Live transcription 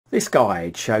This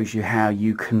guide shows you how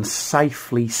you can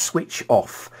safely switch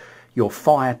off your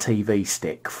Fire TV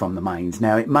stick from the mains.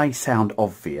 Now it may sound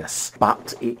obvious,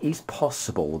 but it is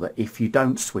possible that if you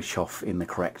don't switch off in the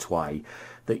correct way,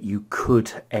 that you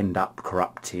could end up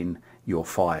corrupting your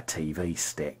Fire TV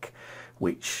stick,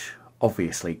 which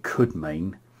obviously could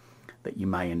mean that you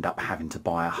may end up having to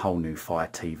buy a whole new Fire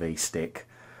TV stick,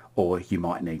 or you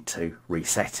might need to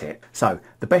reset it. So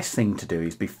the best thing to do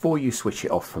is, before you switch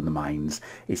it off from the mains,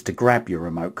 is to grab your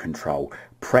remote control,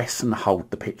 press and hold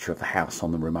the picture of the house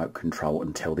on the remote control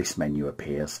until this menu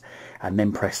appears, and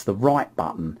then press the right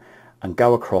button and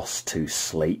go across to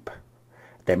sleep,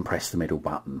 then press the middle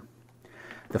button.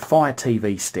 The Fire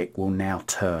TV stick will now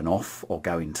turn off or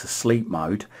go into sleep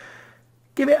mode.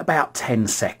 Give it about 10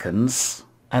 seconds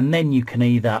and then you can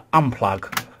either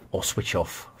unplug or switch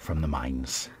off from the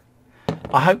mains.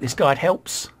 I hope this guide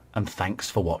helps, and thanks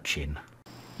for watching.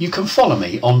 You can follow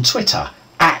me on Twitter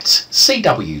at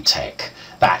CWTech.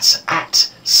 That's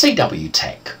at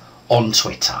CWTech on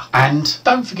Twitter. And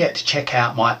don't forget to check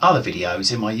out my other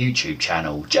videos in my YouTube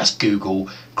channel. Just Google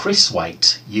Chris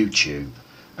Waite YouTube.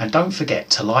 And don't forget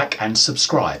to like and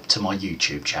subscribe to my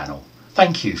YouTube channel.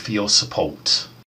 Thank you for your support.